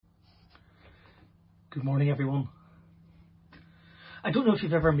Good morning, everyone. I don't know if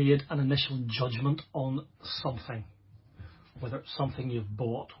you've ever made an initial judgment on something, whether it's something you've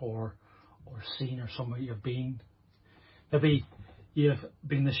bought or seen or somewhere you've been. Maybe you've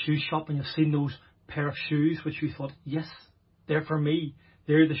been in the shoe shop and you've seen those pair of shoes which you thought, yes, they're for me.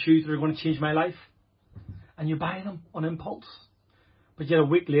 They're the shoes that are going to change my life. And you buy them on impulse. But yet a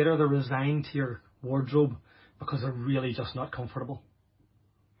week later they're resigned to your wardrobe because they're really just not comfortable.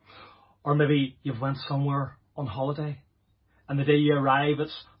 Or maybe you've went somewhere on holiday and the day you arrive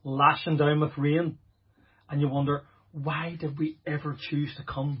it's lashing down with rain and you wonder, why did we ever choose to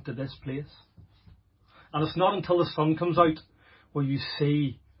come to this place? And it's not until the sun comes out where you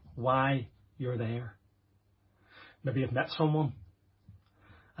see why you're there. Maybe you've met someone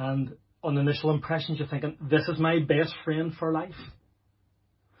and on initial impressions you're thinking, this is my best friend for life.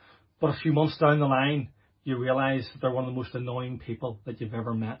 But a few months down the line you realise that they're one of the most annoying people that you've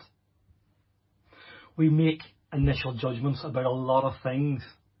ever met. We make initial judgments about a lot of things.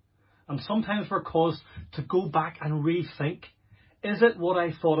 And sometimes we're caused to go back and rethink, is it what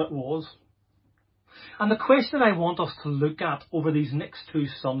I thought it was? And the question I want us to look at over these next two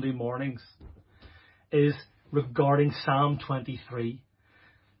Sunday mornings is regarding Psalm 23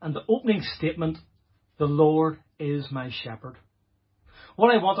 and the opening statement, the Lord is my shepherd.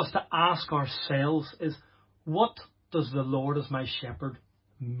 What I want us to ask ourselves is, what does the Lord as my shepherd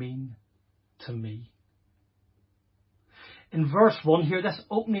mean to me? In verse 1 here, this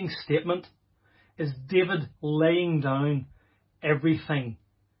opening statement is David laying down everything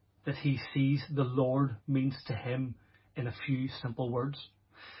that he sees the Lord means to him in a few simple words.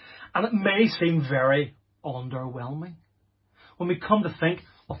 And it may seem very underwhelming when we come to think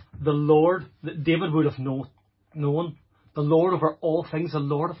of the Lord that David would have known, the Lord over all things, the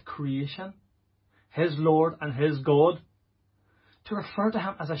Lord of creation, his Lord and his God. To refer to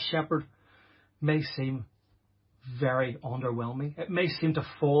him as a shepherd may seem very underwhelming. It may seem to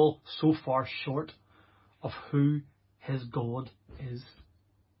fall so far short of who his God is.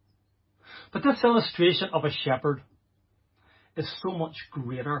 But this illustration of a shepherd is so much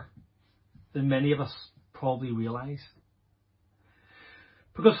greater than many of us probably realise.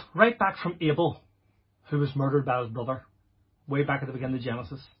 Because right back from Abel, who was murdered by his brother, way back at the beginning of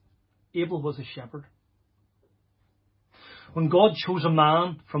Genesis, Abel was a shepherd. When God chose a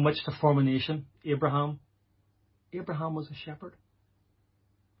man from which to form a nation, Abraham was a shepherd.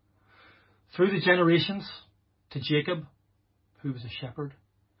 Through the generations to Jacob, who was a shepherd.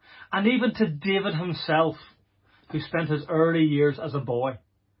 And even to David himself, who spent his early years as a boy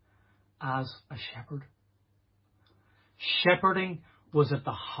as a shepherd. Shepherding was at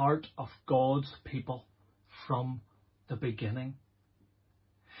the heart of God's people from the beginning.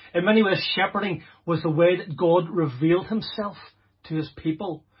 In many ways, shepherding was the way that God revealed himself to his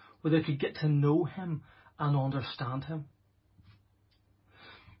people, where they could get to know him and understand him.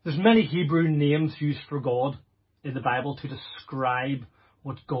 There's many Hebrew names used for God in the Bible to describe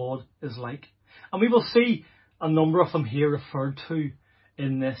what God is like. And we will see a number of them here referred to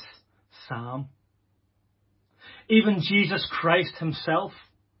in this psalm. Even Jesus Christ himself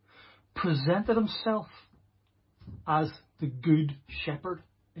presented himself as the Good Shepherd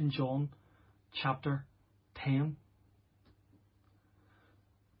in John chapter 10.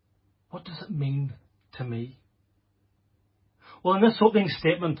 What does it mean to me? Well, in this opening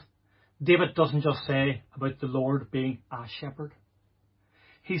statement, David doesn't just say about the Lord being a shepherd.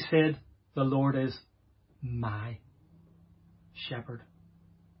 He said the Lord is my shepherd.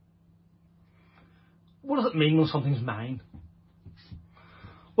 What does it mean when something's mine?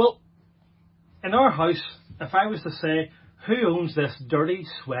 Well, in our house, if I was to say, who owns this dirty,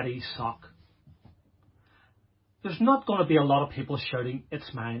 sweaty sock? There's not going to be a lot of people shouting,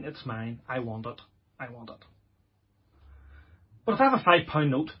 it's mine, I want it. But if I have a £5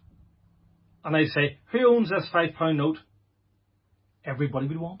 note, and I say, who owns this £5 note? Everybody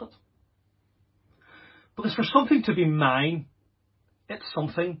would want it. Because for something to be mine, it's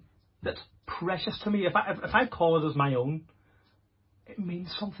something that's precious to me. If I call it as my own, it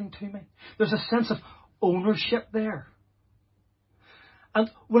means something to me. There's a sense of ownership there. And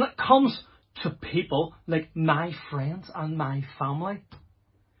when it comes to people like my friends and my family,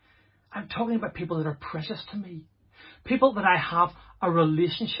 I'm talking about people that are precious to me. People that I have a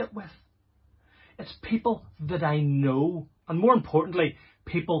relationship with. It's people that I know. And more importantly,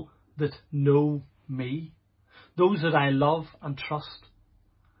 people that know me. Those that I love and trust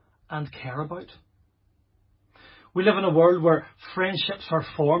and care about. We live in a world where friendships are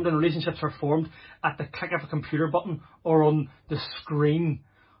formed and relationships are formed at the click of a computer button or on the screen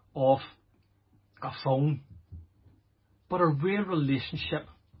of a phone. But a real relationship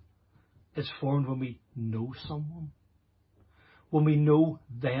is formed when we know someone. When we know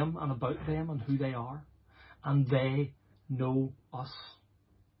them and about them and who they are, and they know us.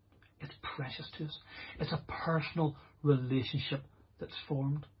 It's precious to us. It's a personal relationship that's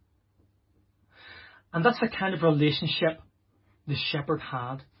formed. And that's the kind of relationship the shepherd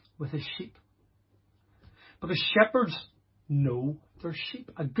had with his sheep. Because shepherds know their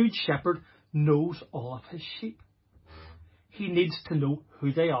sheep. A good shepherd knows all of his sheep. He needs to know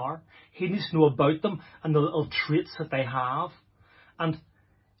who they are. He needs to know about them and the little traits that they have. And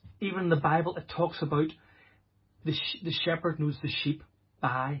even in the Bible, it talks about the shepherd knows the sheep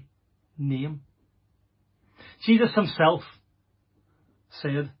by name. Jesus himself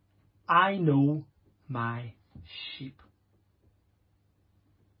said, I know my sheep.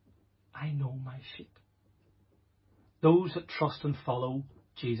 I know my sheep. Those that trust and follow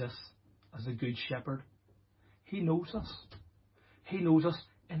Jesus as a good shepherd, he knows us. He knows us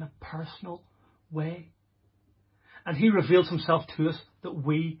in a personal way. And he reveals himself to us that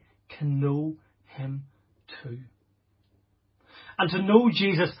we can know him too. And to know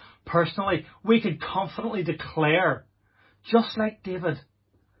Jesus personally, we can confidently declare, just like David,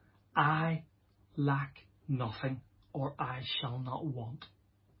 I lack nothing, or I shall not want.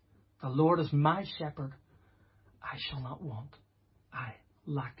 The Lord is my shepherd, I shall not want. I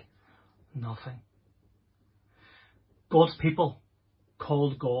lack nothing. God's people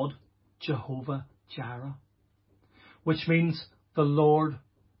called God Jehovah Jireh, which means the Lord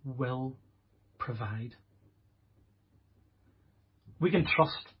will provide. We can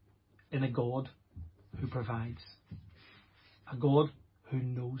trust in a God who provides, a God who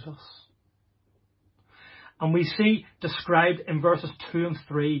knows us. And we see described in verses 2 and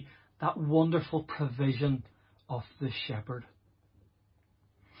 3 that wonderful provision of the shepherd.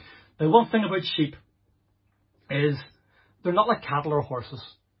 Now, one thing about sheep is they're not like cattle or horses.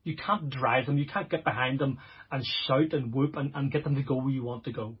 You can't drive them, you can't get behind them and shout and whoop and get them to go where you want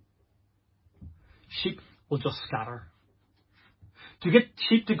to go. Sheep will just scatter. To get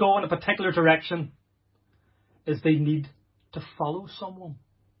sheep to go in a particular direction is they need to follow someone.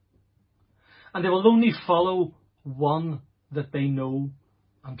 And they will only follow one that they know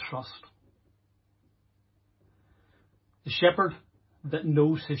and trust. The shepherd that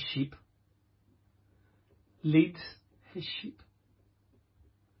knows his sheep leads his sheep.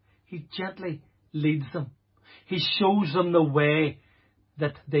 He gently leads them. He shows them the way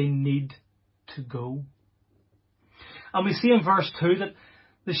that they need to go. And we see in verse 2 that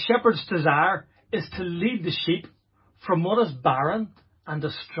the shepherd's desire is to lead the sheep from what is barren and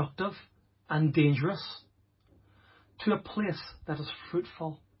destructive and dangerous to a place that is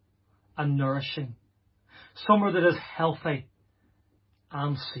fruitful and nourishing, somewhere that is healthy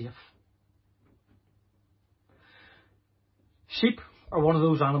and safe. Sheep are one of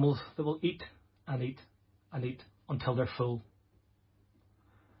those animals that will eat and eat and eat until they're full.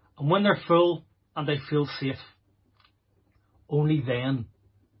 And when they're full and they feel safe, only then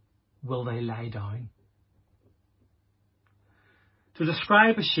will they lie down. To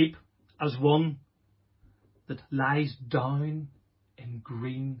describe a sheep as one that lies down in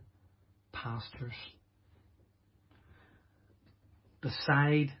green pastures,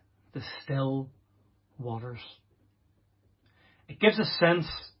 beside the still waters, it gives a sense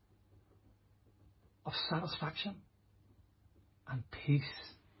of satisfaction and peace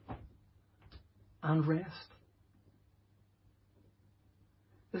and rest.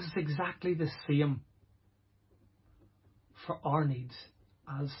 This is exactly the same for our needs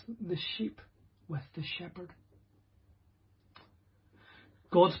as the sheep with the shepherd.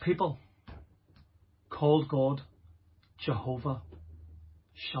 God's people called God Jehovah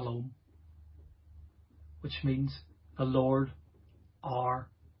Shalom, which means the Lord our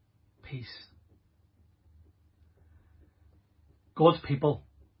peace. God's people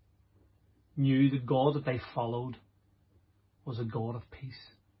knew the God that they followed was a God of peace.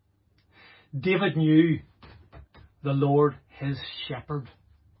 David knew the Lord, his shepherd,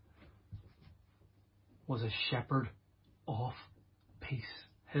 was a shepherd of peace.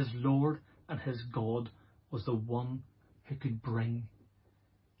 His Lord and his God was the one who could bring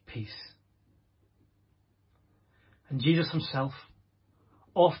peace. And Jesus himself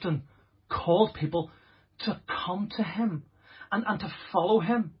often called people to come to him and to follow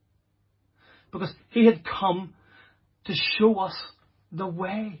him, because he had come to show us the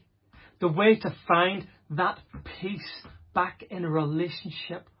way to find that peace back in a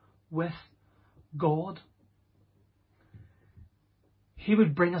relationship with God. He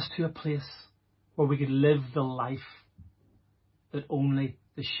would bring us to a place where we could live the life that only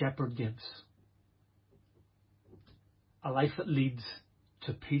the shepherd gives. A life that leads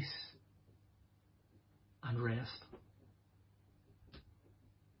to peace and rest.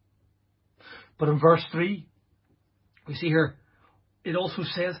 But in verse 3, we see here, it also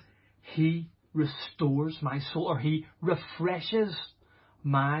says, He restores my soul, or He refreshes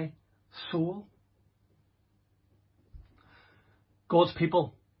my soul. God's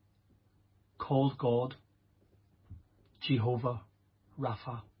people called God Jehovah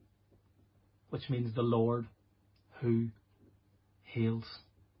Rapha, which means the Lord who heals.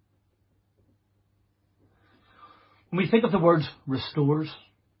 When we think of the words restores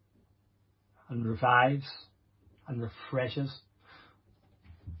and revives and refreshes,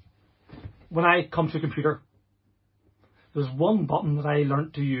 when I come to a computer, there's one button that I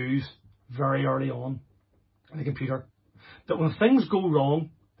learnt to use very early on in the computer, that when things go wrong,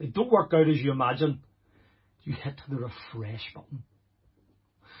 they don't work out as you imagine, you hit the refresh button.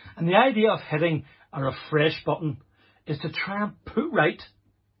 And the idea of hitting a refresh button is to try and put right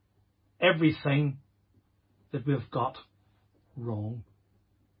everything that we've got wrong.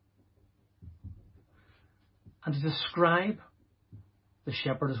 And to describe the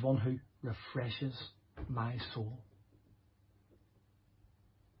shepherd as one who refreshes my soul.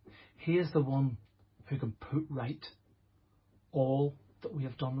 He is the one who can put right all that we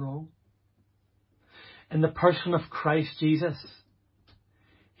have done wrong. In the person of Christ Jesus,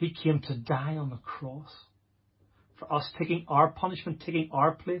 He came to die on the cross for us, taking our punishment, taking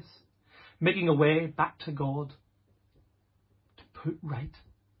our place, making a way back to God to put right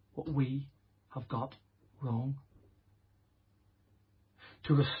what we have got wrong,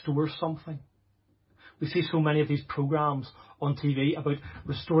 to restore something. We see so many of these programs on TV about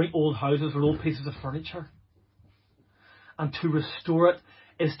restoring old houses or old pieces of furniture. And to restore it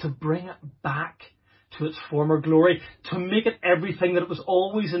is to bring it back to its former glory, to make it everything that it was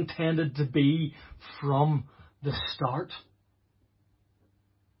always intended to be from the start.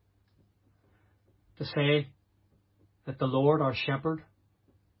 To say that the Lord, our shepherd,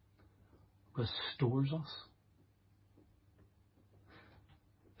 restores us.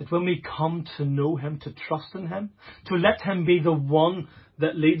 That when we come to know Him, to trust in Him, to let Him be the one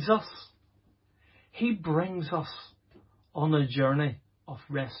that leads us, He brings us on a journey of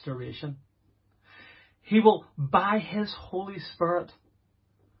restoration. He will, by His Holy Spirit,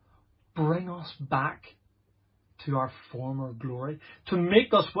 bring us back to our former glory, to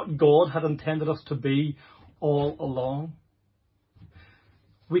make us what God had intended us to be all along.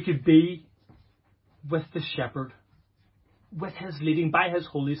 We could be with the shepherd, with His leading, by His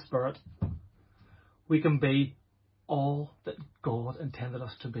Holy Spirit. We can be all that God intended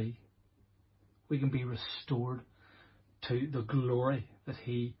us to be. We can be restored to the glory that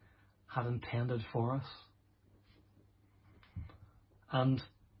He had intended for us, and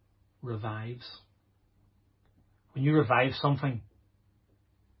revives. When you revive something,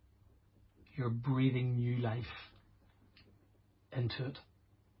 you're breathing new life into it.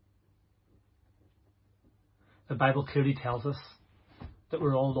 The Bible clearly tells us that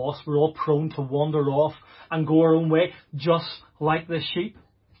we're all lost, we're all prone to wander off and go our own way, just like the sheep.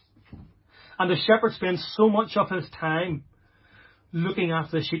 And the shepherd spends so much of his time looking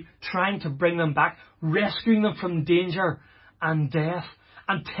after the sheep, trying to bring them back, rescuing them from danger and death,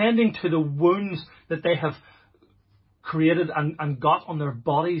 and tending to the wounds that they have created and got on their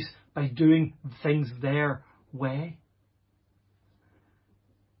bodies by doing things their way.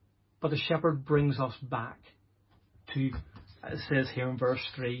 But the shepherd brings us back to, it says here in verse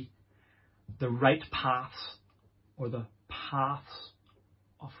 3, the right paths, or the paths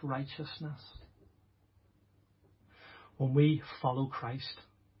of righteousness. When we follow Christ,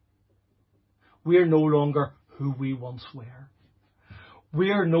 we are no longer who we once were. We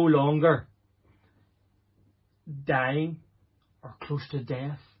are no longer dying or close to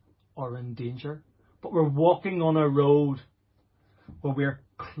death or in danger, but we're walking on a road where we're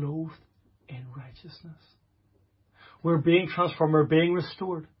clothed in righteousness. We're being transformed, we're being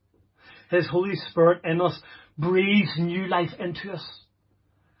restored. His Holy Spirit in us breathes new life into us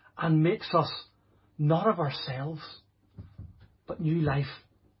and makes us not of ourselves, but new life,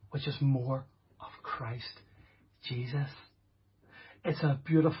 which is more of Christ Jesus. It's a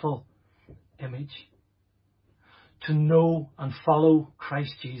beautiful image. To know and follow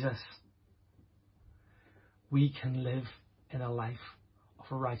Christ Jesus, we can live in a life of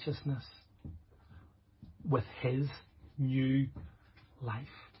righteousness with His new life,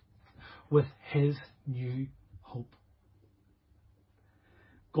 with His new hope.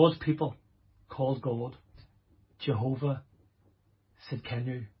 God's people called God Jehovah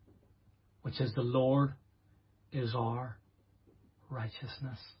Sidkenu, which is the Lord is our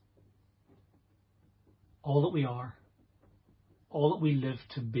righteousness. All that we are, all that we live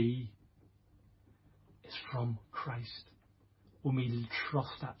to be, is is from Christ, when we trust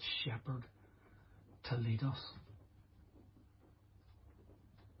that shepherd to lead us.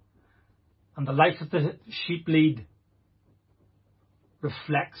 And the life that the sheep lead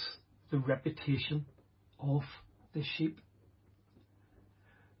reflects the reputation of the sheep.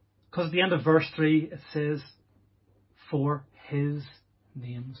 Because at the end of verse 3 it says, for his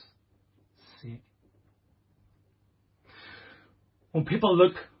name's sake. When people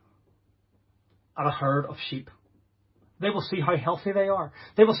look at a herd of sheep, they will see how healthy they are.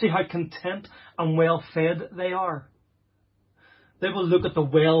 They will see how content and well fed they are. They will look at the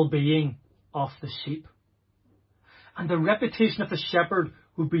well-being of the sheep. And the reputation of the shepherd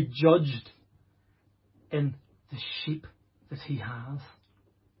will be judged in the sheep that he has.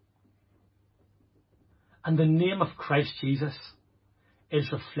 And the name of Christ Jesus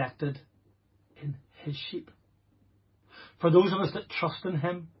is reflected in his sheep. For those of us that trust in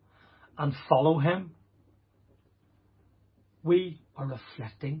him and follow him, we are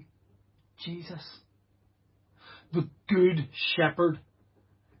reflecting Jesus. The good shepherd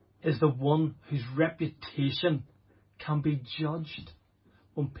is the one whose reputation can be judged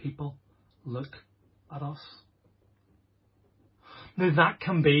when people look at us. Now that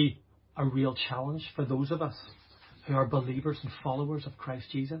can be a real challenge for those of us who are believers and followers of Christ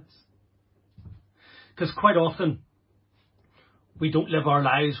Jesus. Because quite often we don't live our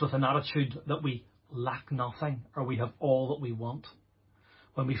lives with an attitude that we lack nothing or we have all that we want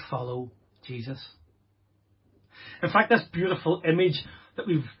when we follow Jesus. In fact, this beautiful image that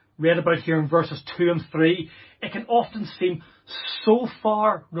we've read about here in verses 2 and 3, it can often seem so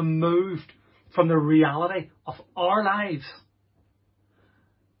far removed from the reality of our lives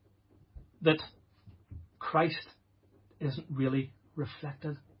that Christ isn't really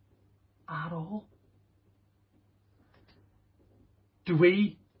reflected at all. Do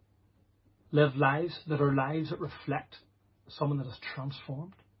we live lives that are lives that reflect someone that is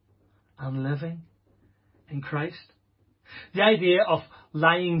transformed and living in Christ? The idea of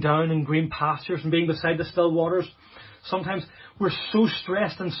lying down in green pastures and being beside the still waters, sometimes we're so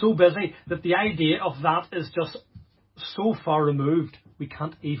stressed and so busy that the idea of that is just so far removed we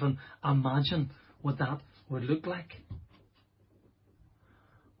can't even imagine what that would look like.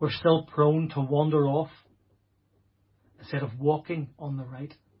 We're still prone to wander off instead of walking on the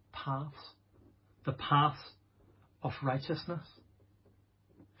right paths, the paths of righteousness.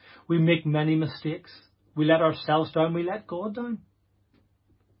 We make many mistakes. We let ourselves down. We let God down.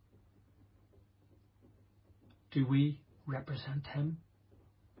 Do we represent him?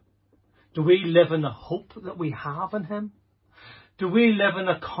 Do we live in the hope that we have in him? Do we live in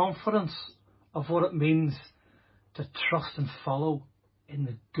the confidence of what it means to trust and follow in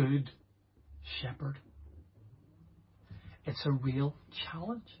the good shepherd? It's a real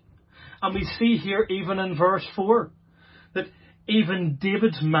challenge. And we see here even in verse 4 that even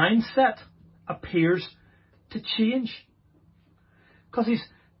David's mindset appears to change. Because he's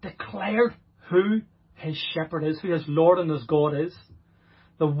declared who his shepherd is, who his Lord and his God is.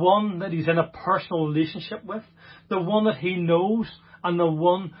 The one that he's in a personal relationship with. The one that he knows and the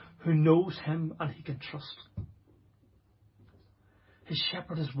one who knows him and he can trust. His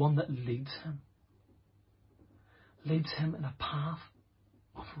shepherd is one that leads him. Leads him in a path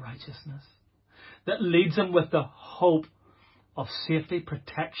of righteousness. That leads him with the hope of safety,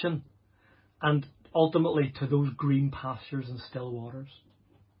 protection, and ultimately to those green pastures and still waters.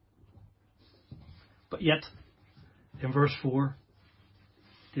 But yet, in verse 4,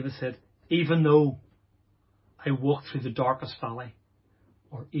 David said, even though I walk through the darkest valley,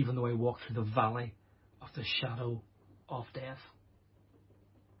 or even though I walk through the valley of the shadow of death.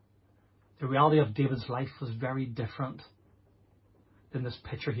 The reality of David's life was very different than this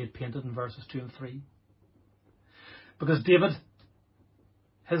picture he had painted in verses 2 and 3. Because David,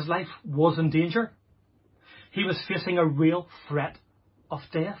 his life was in danger. He was facing a real threat of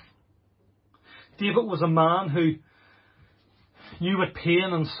death. David was a man who knew what pain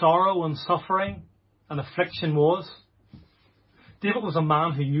and sorrow and suffering and affliction was. David was a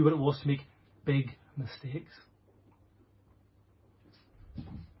man who knew what it was to make big mistakes.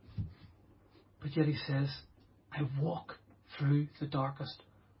 But yet he says, I walk through the darkest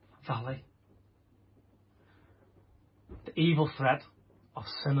valley. The evil threat of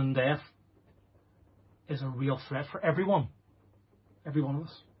sin and death is a real threat for everyone. Every one of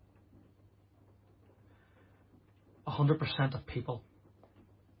us. 100% of people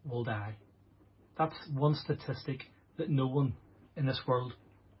will die. That's one statistic that no one in this world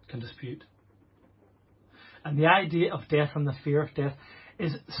can dispute. And the idea of death and the fear of death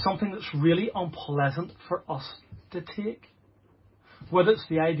is something that's really unpleasant for us to take. Whether it's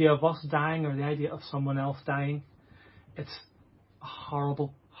the idea of us dying or the idea of someone else dying, it's a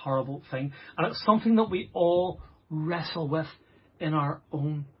horrible, horrible thing. And it's something that we all wrestle with in our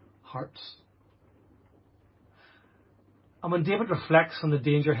own hearts. And when David reflects on the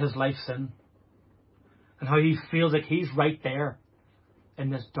danger his life's in, and how he feels like he's right there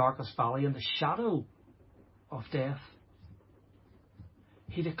in this darkest valley, in the shadow of death,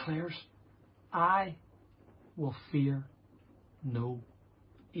 he declares, I will fear no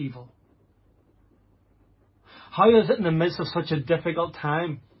evil. How is it in the midst of such a difficult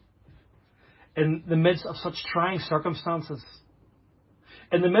time, in the midst of such trying circumstances,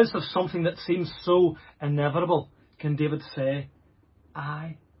 in the midst of something that seems so inevitable, can David say,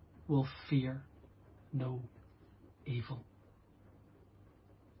 I will fear no evil?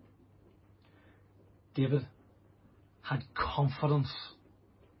 David had confidence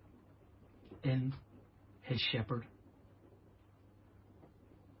in his shepherd.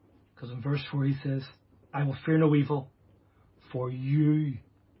 Because in verse 4 he says, I will fear no evil, for you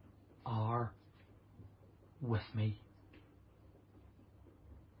are with me.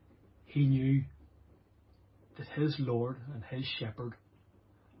 He knew that his Lord and his shepherd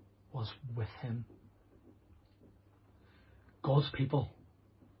was with him. God's people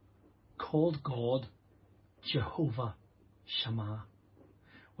called God Jehovah Shammah,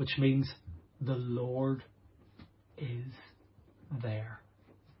 which means the Lord is there.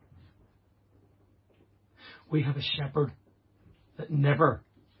 We have a shepherd that never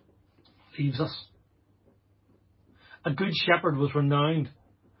leaves us. A good shepherd was renowned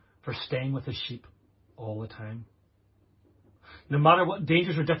for staying with his sheep all the time. No matter what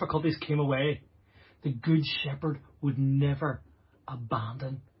dangers or difficulties came away, the good shepherd would never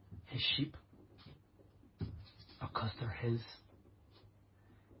abandon his sheep, because they're his.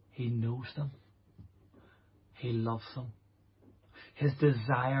 He knows them. He loves them. His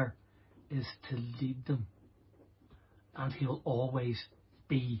desire is to lead them, and he'll always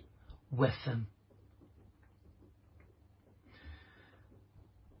be with them.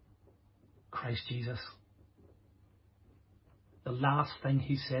 Christ Jesus, the last thing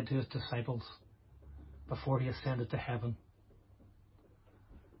he said to his disciples before he ascended to heaven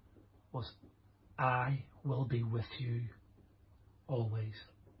was, I will be with you always.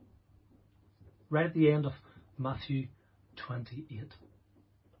 Right at the end of Matthew 28.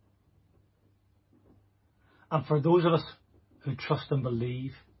 And for those of us who trust and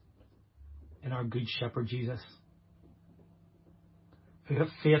believe in our good shepherd Jesus, who have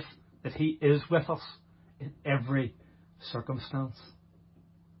faith that he is with us in every circumstance,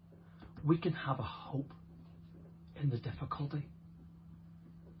 we can have a hope in the difficulty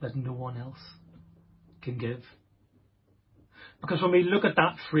that no one else can give. Because when we look at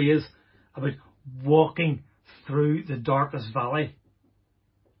that phrase about walking through the darkest valley,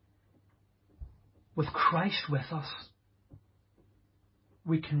 with Christ with us,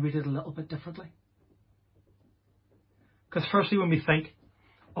 we can read it a little bit differently. Because firstly, when we think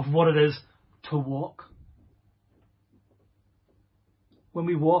of what it is to walk, when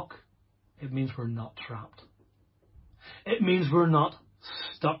we walk, it means we're not trapped. It means we're not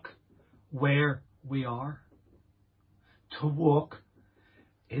stuck where we are. To walk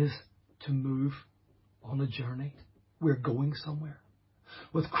is to move on a journey. We're going somewhere.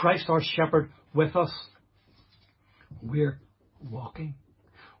 With Christ our shepherd with us, we're walking.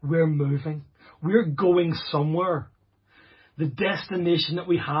 We're moving. We're going somewhere. The destination that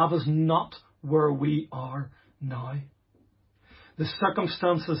we have is not where we are now. The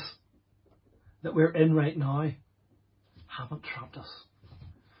circumstances that we're in right now haven't trapped us.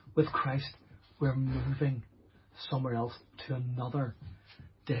 With Christ, we're moving somewhere else to another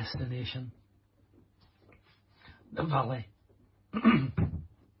destination. The valley.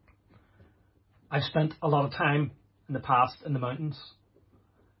 I've spent a lot of time in the past in the mountains,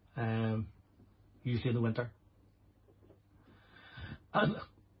 usually in the winter. And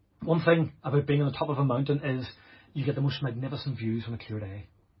one thing about being on the top of a mountain is you get the most magnificent views on a clear day.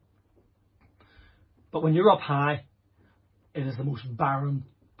 But when you're up high, it is the most barren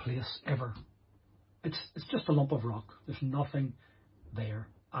place ever. It's just a lump of rock. There's nothing there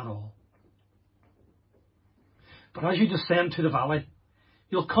at all. But as you descend to the valley,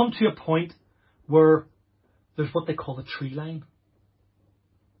 you'll come to a point where there's what they call the tree line.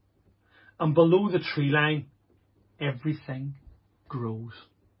 And below the tree line, everything grows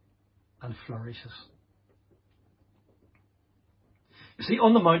and flourishes. You see,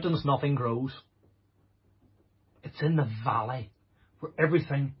 on the mountains, nothing grows. It's in the valley where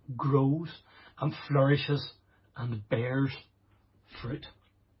everything grows and flourishes and bears fruit.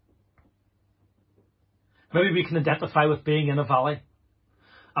 Maybe we can identify with being in a valley.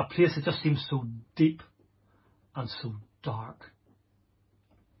 A place that just seems so deep and so dark.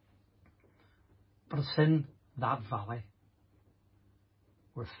 But it's in that valley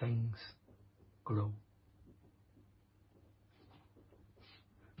where things grow.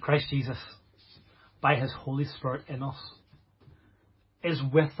 Christ Jesus, by his Holy Spirit in us, is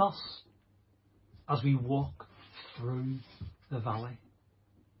with us as we walk through the valley.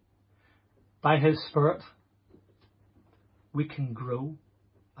 By his Spirit, we can grow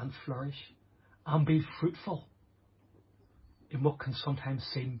and flourish and be fruitful in what can sometimes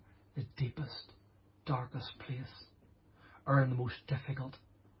seem the deepest, darkest place or in the most difficult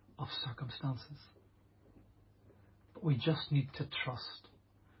of circumstances. But we just need to trust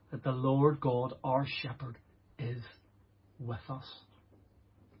that the Lord God, our Shepherd, is with us.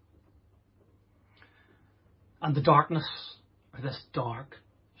 And the darkness, or this dark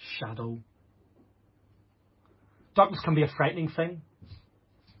shadow. Darkness can be a frightening thing.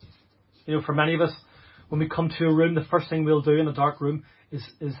 You know, for many of us, when we come to a room, the first thing we'll do in a dark room is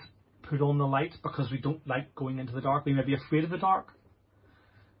put on the light because we don't like going into the dark. We may be afraid of the dark.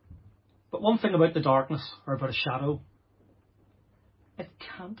 But one thing about the darkness, or about a shadow, it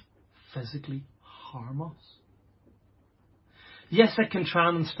can't physically harm us. Yes, it can try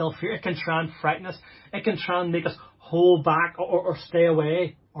and instill fear. It can try and frighten us. It can try and make us hold back or stay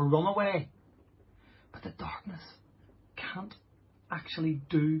away or run away. But the darkness can't actually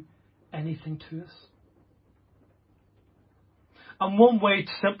do anything to us. And one way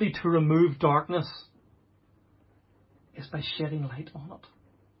simply to remove darkness is by shedding light on it.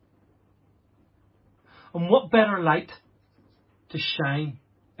 And what better light to shine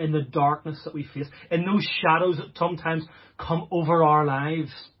in the darkness that we face, in those shadows that sometimes come over our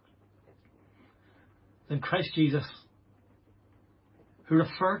lives, than Christ Jesus, who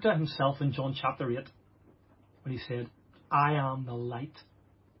referred to himself in John chapter 8 when he said, I am the light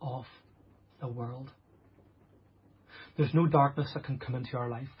of the world. There's no darkness that can come into our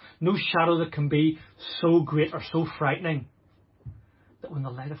life, no shadow that can be so great or so frightening that when the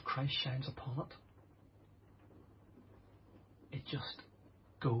light of Christ shines upon it, it just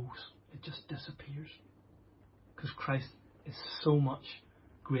goes, it just disappears. Because Christ is so much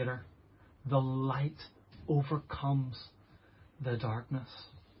greater. The light overcomes the darkness.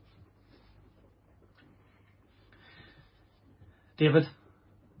 David,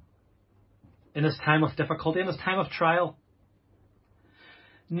 in his time of difficulty, in his time of trial,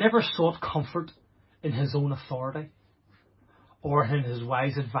 never sought comfort in his own authority or in his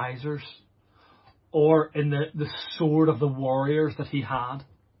wise advisors or in the sword of the warriors that he had.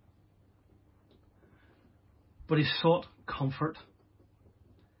 But he sought comfort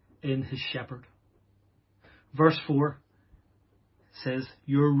in his shepherd. Verse 4 says,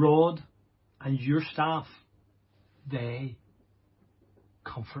 your rod and your staff, they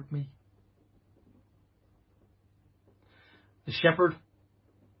comfort me. The shepherd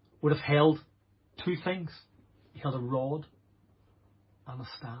would have held two things. He held a rod and a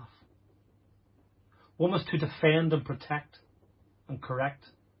staff. One was to defend and protect and correct.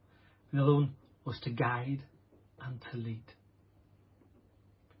 The other one was to guide and to lead.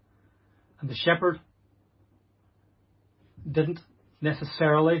 And the shepherd didn't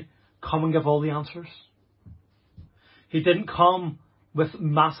necessarily come and give all the answers. He didn't come with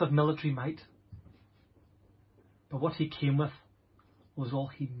massive military might. But what he came with was all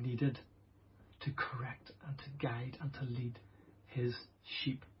he needed to correct and to guide and to lead his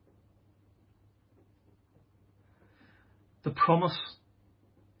sheep. The promise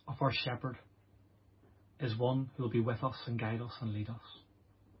of our shepherd is one who will be with us and guide us and lead us.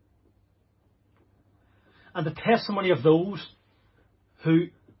 And the testimony of those who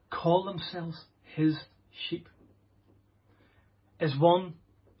call themselves his sheep is one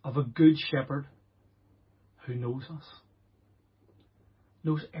of a good shepherd who knows us,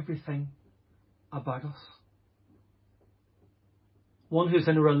 knows everything about us. One who's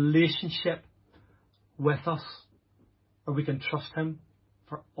in a relationship with us where we can trust him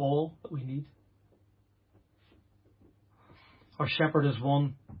for all that we need. Our shepherd is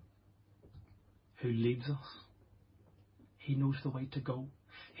one who leads us. He knows the way to go.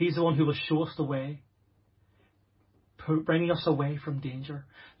 He's the one who will show us the way, bringing us away from danger,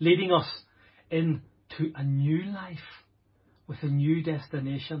 leading us into a new life with a new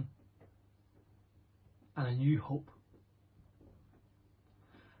destination and a new hope.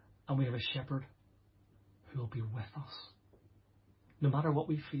 And we have a shepherd who will be with us. No matter what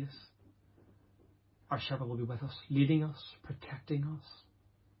we face, our shepherd will be with us, leading us, protecting us,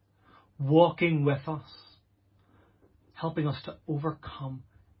 walking with us, helping us to overcome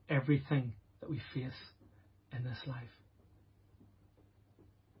everything that we face in this life.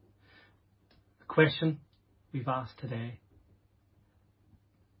 question we've asked today.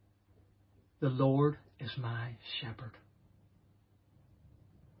 The Lord is my shepherd.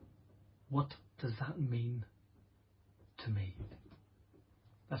 What does that mean to me?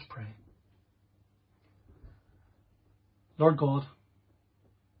 Let's pray. Lord God,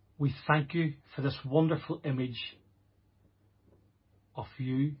 we thank you for this wonderful image of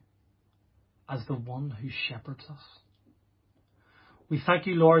you as the one who shepherds us. We thank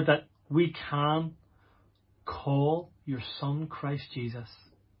you, Lord, that we can call your Son, Christ Jesus,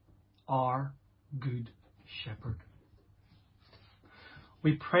 our good shepherd.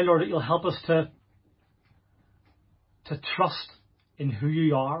 We pray, Lord, that you'll help us to trust in who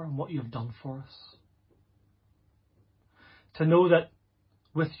you are and what you've done for us. To know that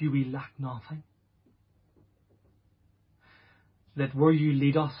with you we lack nothing. That where you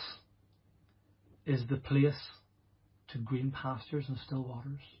lead us is the place to green pastures and still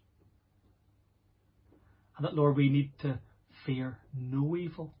waters. And that, Lord, we need to fear no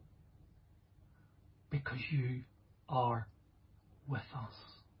evil because you are with us.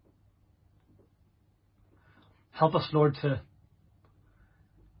 Help us, Lord, to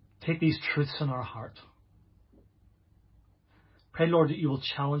take these truths in our heart. Pray, Lord, that you will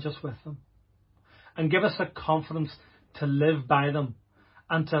challenge us with them and give us a confidence to live by them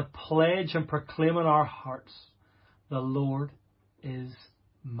and to pledge and proclaim in our hearts, the Lord is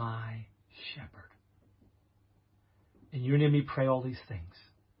my shepherd. In your name we pray all these things.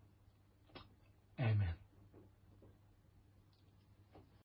 Amen.